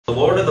The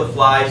Lord of the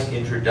Flies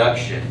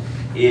introduction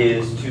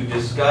is to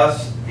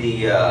discuss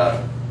the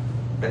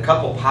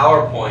couple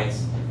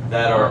PowerPoints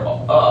that are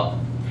up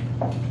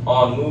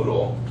on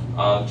Moodle,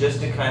 just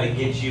to kind of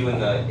get you in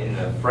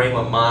the frame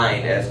of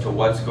mind as to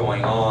what's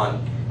going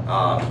on,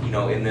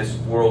 in this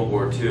World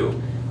War II.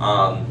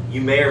 You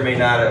may or may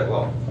not have,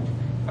 well,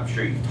 I'm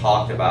sure you've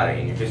talked about it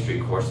in your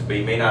history courses, but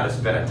you may not have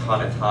spent a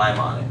ton of time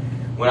on it.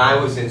 When I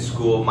was in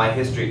school, my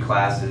history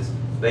classes,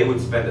 they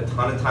would spend a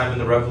ton of time in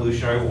the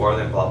Revolutionary War,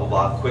 then blah, blah,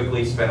 blah,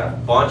 quickly spend a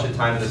bunch of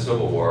time in the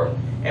Civil War,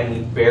 and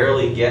we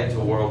barely get to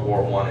World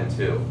War I and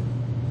II.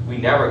 We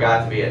never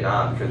got to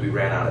Vietnam because we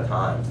ran out of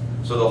time.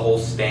 So the whole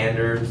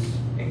standards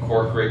and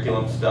core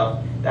curriculum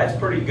stuff, that's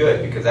pretty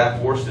good because that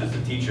forces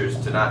the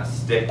teachers to not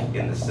stick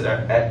in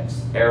the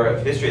era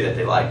of history that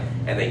they like,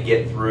 and they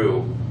get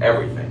through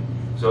everything.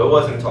 So it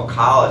wasn't until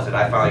college that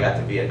I finally got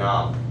to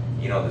Vietnam,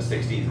 the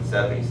 60s and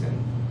 70s, and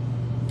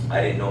I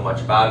didn't know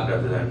much about it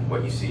other than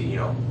what you see,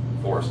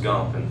 Forrest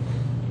Gump and,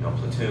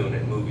 Platoon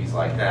and movies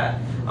like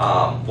that,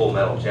 Full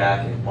Metal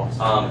Jacket,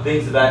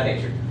 things of that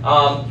nature.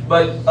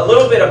 But a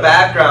little bit of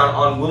background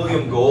on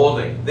William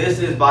Golding. This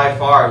is by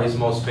far his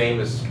most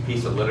famous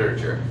piece of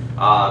literature.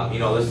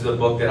 This is a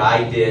book that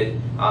I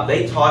did.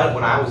 They taught it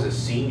when I was a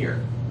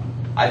senior.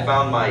 I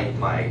found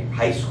my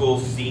high school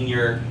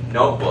senior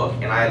notebook,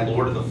 and I had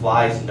Lord of the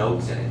Flies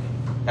notes in it.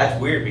 That's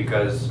weird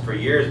because for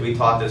years we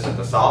taught this at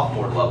the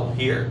sophomore level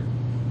here.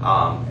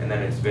 And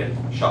then it's been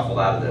shuffled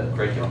out of the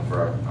curriculum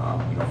for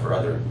for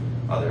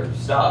other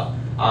stuff.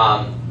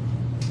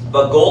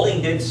 But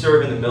Golding did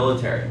serve in the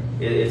military.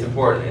 It's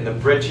important, in the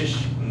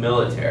British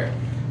military.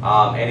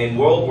 And in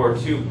World War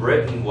II,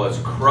 Britain was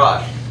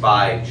crushed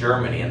by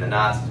Germany and the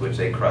Nazis, which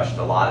they crushed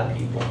a lot of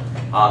people.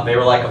 They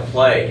were like a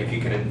plague. If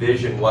you can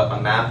envision what a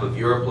map of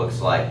Europe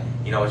looks like,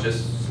 it's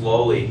just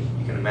slowly,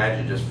 you can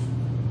imagine just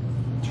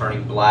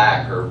turning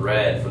black or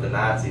red for the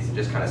Nazis and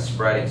just kind of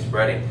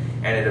spreading.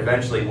 And it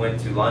eventually went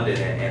to London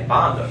and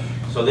bombed them.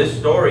 So this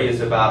story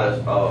is about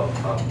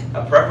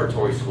a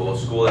preparatory school, a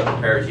school that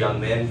prepares young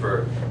men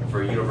for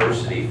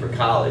university, for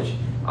college.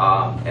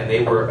 And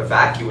they were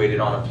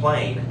evacuated on a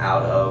plane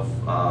out of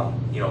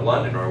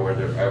London or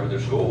wherever their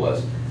school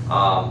was,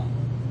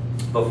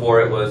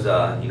 before it was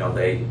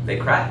they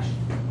crashed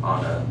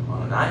on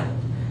an island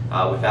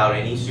without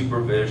any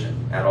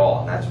supervision at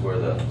all. And that's where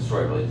the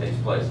story really takes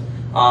place.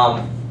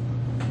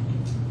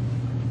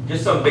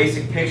 Just some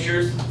basic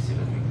pictures. Let's see if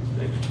I can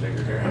make this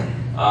bigger here.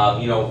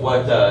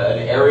 What an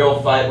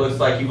aerial fight looks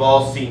like. You've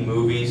all seen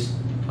movies,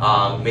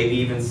 maybe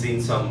even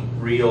seen some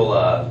real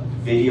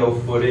video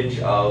footage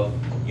of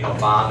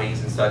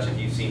bombings and such. If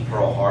you've seen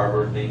Pearl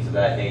Harbor, things of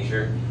that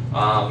nature. A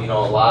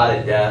lot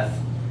of death.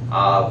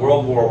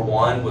 World War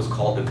I was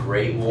called the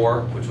Great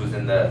War, which was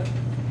in the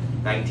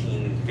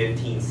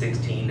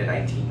 1915-16 to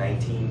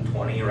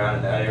 1919-20, around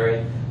in that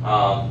area.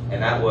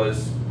 And that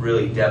was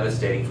really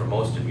devastating for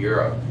most of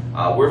Europe.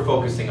 We're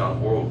focusing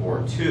on World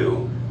War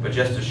II, but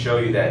just to show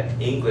you that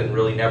England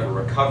really never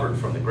recovered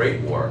from the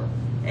Great War.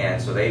 And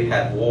so they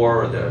had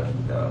war, the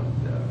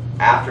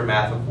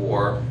aftermath of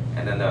war,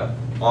 and then the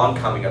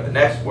oncoming of the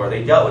next war.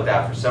 They dealt with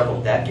that for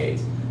several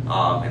decades,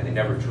 and they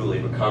never truly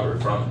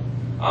recovered from it.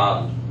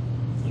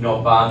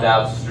 Bombed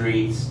out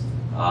streets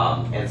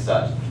and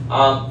such.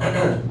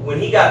 When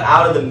he got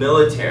out of the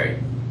military,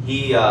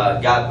 he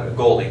got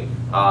Golding.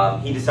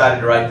 He decided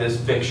to write this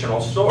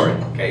fictional story.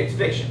 Okay, it's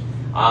fiction.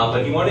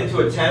 But he wanted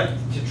to attempt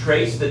to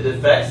trace the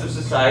defects of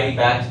society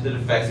back to the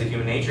defects of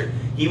human nature.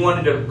 He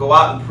wanted to go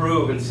out and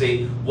prove and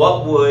see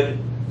what would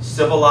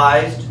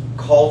civilized,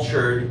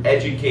 cultured,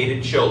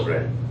 educated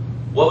children,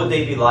 what would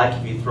they be like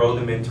if you throw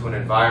them into an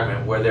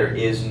environment where there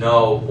is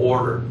no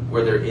order,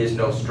 where there is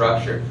no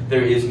structure,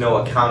 there is no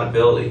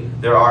accountability,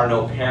 there are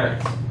no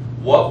parents?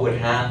 What would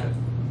happen?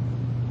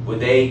 Would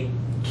they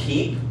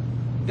keep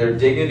their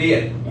dignity?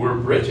 And we're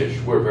British,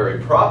 we're very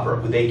proper.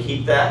 Would they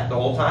keep that the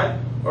whole time?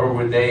 Or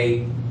would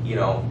they,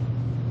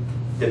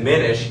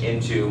 diminish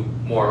into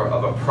more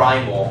of a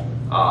primal,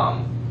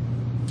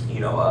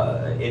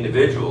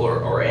 individual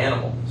or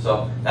animal?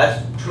 So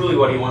that's truly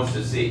what he wants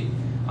to see.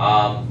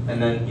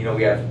 And then,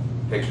 we have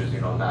pictures,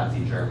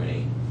 Nazi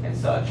Germany and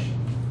such,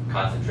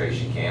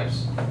 concentration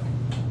camps.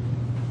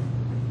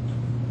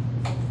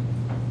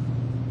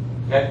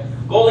 Okay?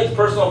 Golding's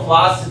personal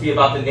philosophy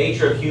about the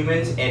nature of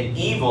humans and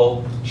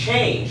evil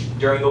changed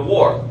during the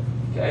war.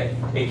 Okay?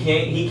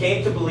 He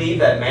came to believe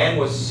that man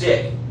was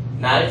sick.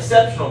 Not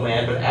exceptional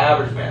man, but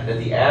average man. That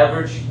the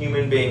average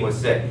human being was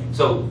sick.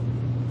 So,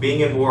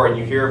 being in war and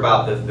you hear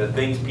about the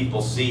things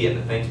people see and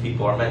the things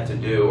people are meant to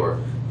do, or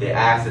the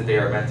acts that they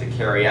are meant to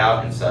carry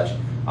out and such,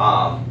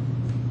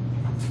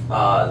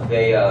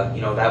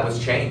 that was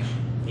changed.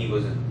 He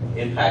was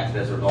impacted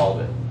as a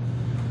result of it.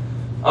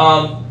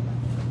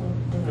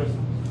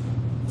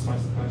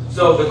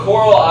 So the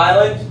Coral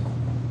Island,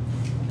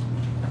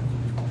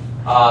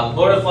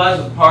 Lord of the Flies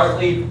was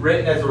partly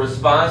written as a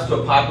response to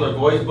a popular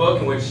boys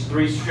book in which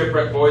three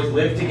shipwrecked boys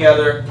lived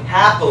together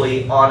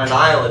happily on an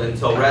island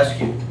until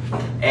rescued.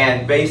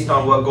 And based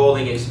on what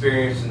Golding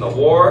experienced in the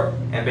war,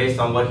 and based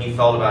on what he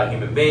felt about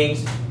human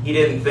beings, he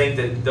didn't think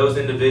that those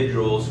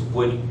individuals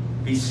would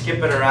be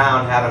skipping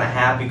around having a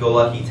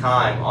happy-go-lucky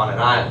time on an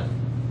island.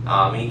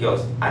 He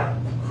goes,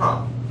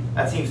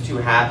 that seems too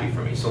happy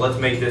for me, so let's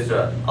make this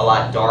a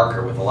lot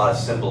darker with a lot of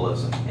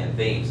symbolism and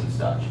themes and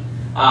such.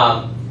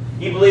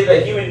 He believed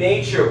that human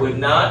nature would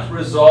not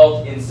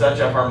result in such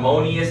a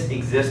harmonious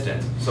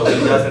existence, so he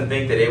doesn't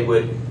think that it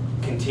would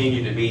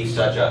continue to be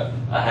such a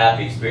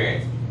happy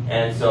experience.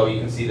 And so you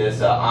can see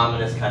this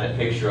ominous kind of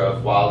picture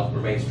of while it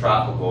remains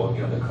tropical,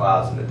 the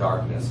clouds and the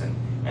darkness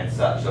and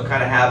such. So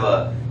kind of have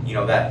a,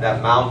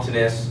 that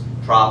mountainous,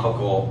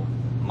 tropical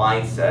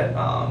mindset,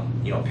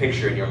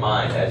 picture in your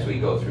mind as we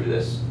go through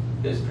this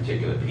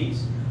particular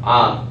piece.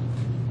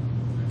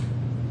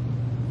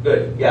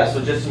 Good. Yeah,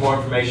 so just some more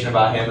information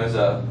about him as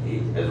a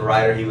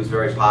writer. He was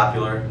very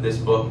popular in this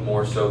book,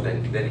 more so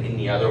than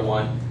any other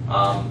one.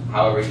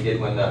 However, he did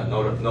win the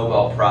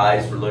Nobel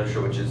Prize for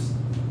Literature, which is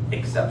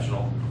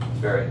exceptional. It's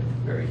very,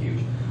 very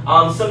huge.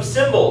 Some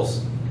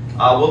symbols.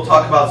 We'll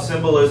talk about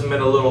symbolism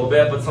in a little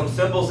bit, but some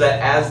symbols that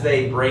as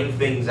they bring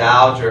things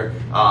out or,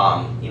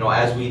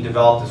 as we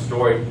develop the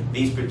story,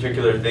 these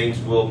particular things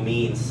will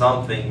mean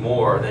something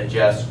more than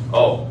just,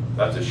 oh,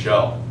 that's a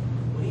shell.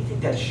 What do you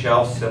think that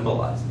shell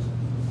symbolizes?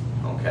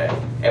 Okay,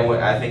 and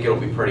I think it'll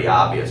be pretty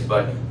obvious,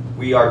 but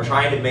we are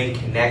trying to make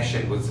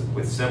connection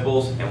with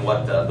symbols and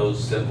what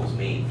those symbols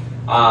mean.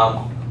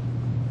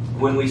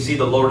 When we see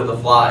the Lord of the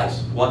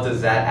Flies, what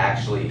does that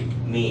actually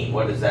mean?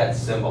 What does that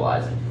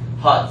symbolize?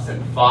 Huts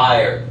and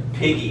fire,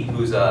 Piggy,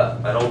 who's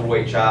an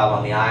overweight child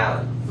on the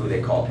island, who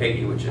they call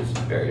Piggy, which is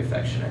very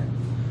affectionate.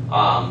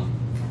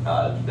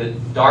 The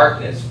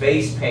darkness,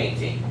 face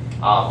painting,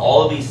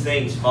 all of these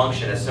things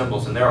function as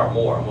symbols, and there are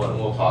more, and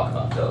we'll talk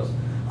about those.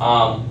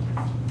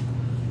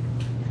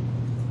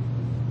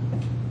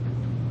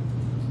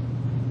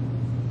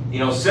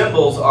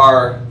 Symbols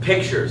are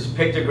pictures,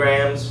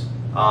 pictograms,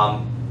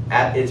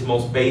 at its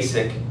most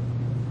basic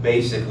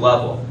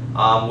level,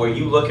 where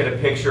you look at a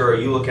picture or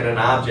you look at an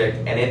object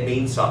and it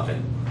means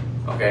something.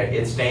 Okay,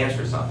 it stands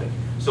for something.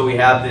 So we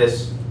have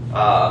this,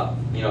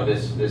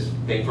 this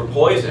thing for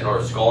poison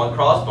or skull and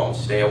crossbones.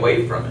 Stay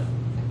away from it.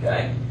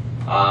 Okay,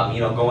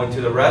 going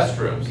to the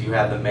restrooms, you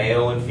have the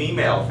male and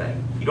female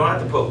thing. You don't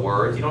have to put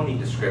words. You don't need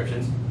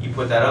descriptions. You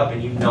put that up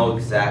and you know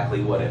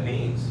exactly what it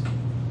means.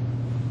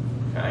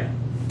 Okay.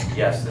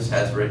 Yes, this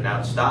has written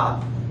out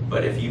stop,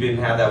 but if you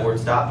didn't have that word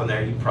stop in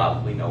there, you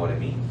probably know what it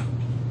means.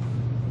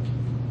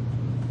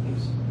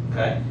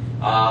 Okay?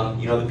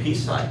 The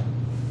peace sign.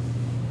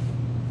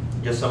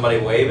 Just somebody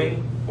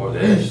waving, or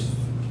this,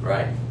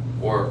 right?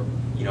 Or,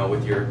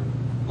 with your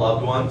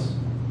loved ones,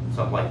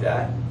 something like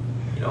that.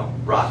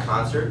 Rock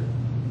concert.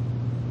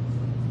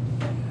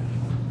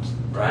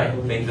 Right?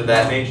 Things of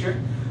that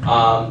nature.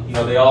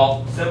 They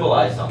all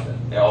symbolize something.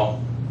 They all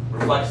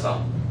reflect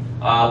something.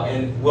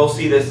 And we'll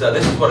see this.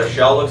 This is what a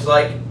shell looks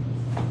like.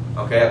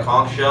 Okay, a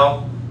conch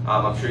shell.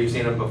 I'm sure you've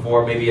seen it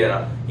before. Maybe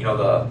at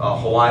the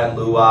Hawaiian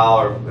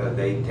luau, or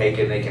they take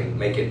it and they can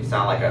make it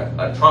sound like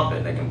a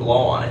trumpet. They can blow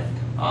on it,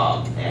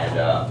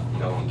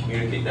 and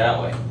communicate that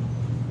way.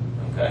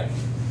 Okay.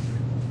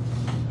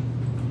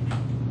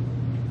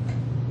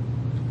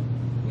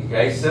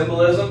 Okay,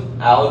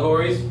 symbolism,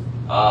 allegories.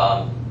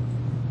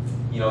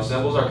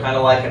 Symbols are kind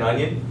of like an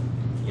onion.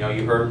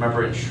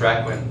 Remember in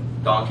Shrek when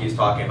Donkey is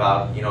talking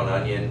about, an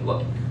onion.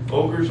 Look,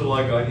 ogres are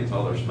like onions.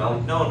 Oh, they're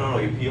smelly. No.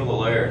 You peel the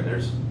layer, and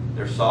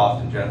they're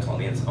soft and gentle on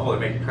the inside. Oh, they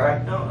make you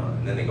cry. No.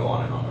 And then they go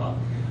on and on and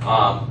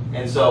on.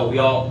 And so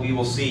we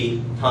will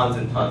see tons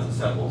and tons of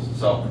symbols.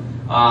 So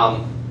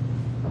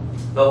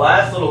the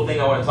last little thing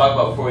I want to talk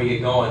about before we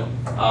get going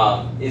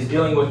is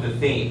dealing with the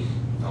theme.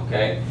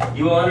 Okay,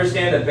 you will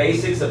understand the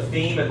basics of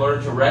theme and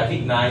learn to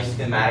recognize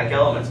thematic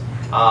elements.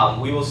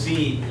 We will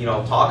see,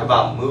 talk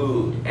about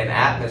mood and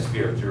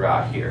atmosphere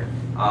throughout here.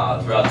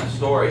 Throughout the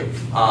story.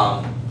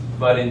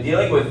 But in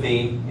dealing with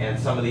theme, and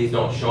some of these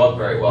don't show up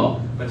very well,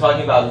 but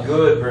talking about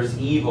good versus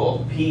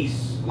evil,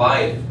 peace,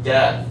 life,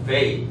 death,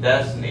 fate,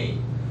 destiny,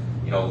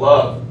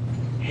 love,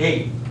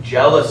 hate,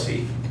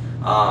 jealousy.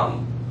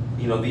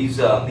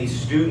 These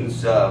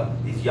students,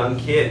 these young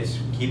kids,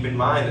 keep in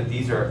mind that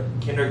these are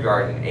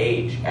kindergarten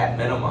age at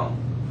minimum,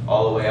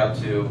 all the way up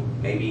to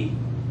maybe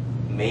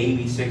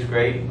 6th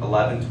grade,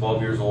 11,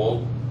 12 years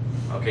old.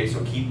 Okay,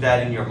 so keep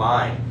that in your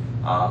mind.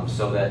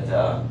 So that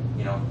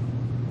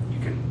you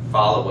can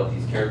follow what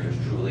these characters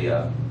truly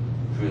are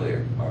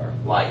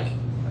like.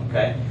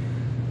 Okay.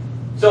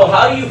 So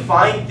how do you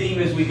find theme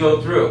as we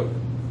go through?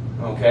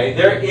 Okay.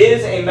 There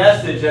is a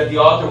message that the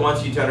author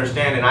wants you to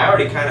understand, and I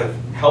already kind of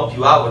helped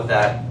you out with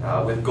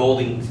that with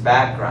Golding's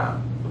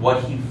background,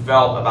 what he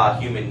felt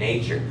about human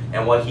nature,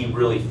 and what he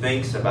really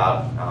thinks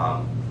about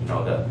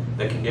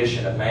the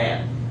condition of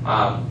man.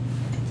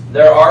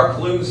 There are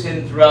clues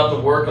hidden throughout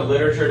the work of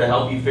literature to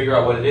help you figure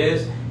out what it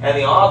is. And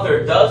the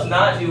author does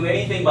not do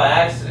anything by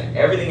accident.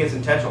 Everything is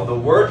intentional. The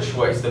word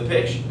choice, the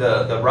pitch,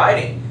 the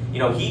writing.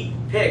 He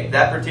picked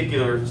that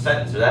particular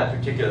sentence or that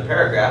particular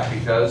paragraph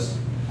because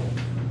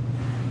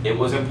it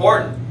was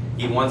important.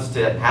 He wants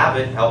to have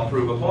it help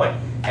prove a point.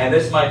 And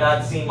this might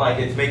not seem like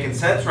it's making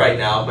sense right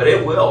now, but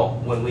it will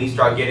when we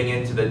start getting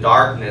into the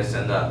darkness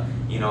and the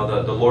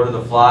Lord of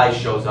the Flies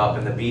shows up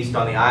and the beast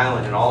on the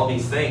island and all of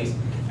these things,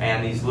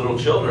 and these little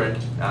children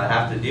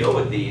have to deal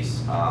with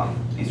these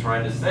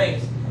horrendous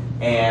things.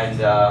 And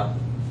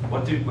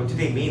what do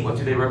they mean? What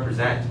do they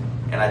represent?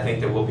 And I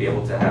think that we'll be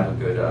able to have a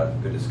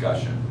good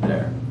discussion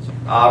there.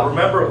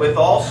 Remember, with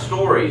all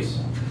stories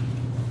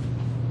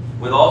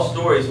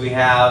we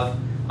have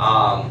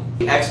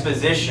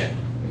exposition,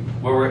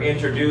 where we're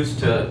introduced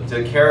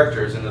to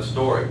characters in the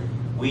story.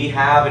 We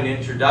have an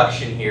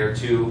introduction here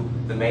to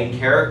the main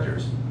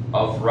characters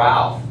of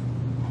Ralph,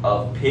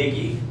 of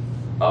Piggy,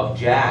 of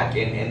Jack,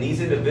 and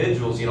these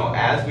individuals,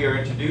 as we are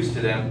introduced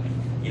to them,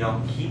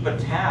 keep a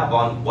tab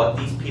on what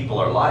these people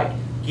are like.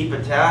 Keep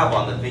a tab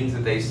on the things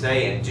that they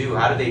say and do.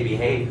 How do they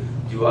behave?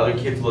 Do other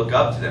kids look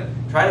up to them?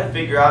 Try to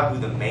figure out who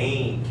the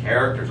main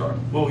characters are.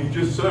 Well, you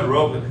just said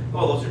Ralph.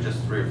 Well, those are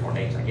just 3 or 4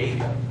 names I gave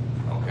you.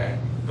 Okay,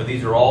 but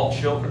these are all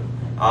children,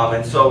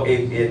 and so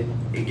it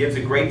gives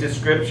a great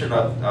description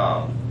of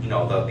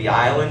the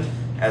island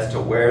as to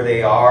where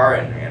they are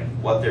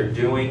and what they're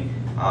doing.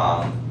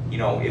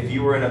 If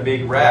you were in a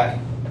big wreck,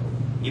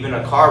 even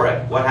a car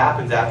wreck, what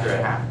happens after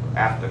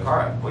the car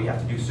wreck? Well, you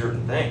have to do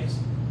certain things.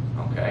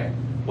 Okay.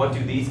 What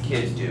do these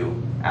kids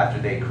do after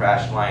they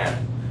crash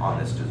land on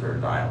this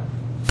deserted island?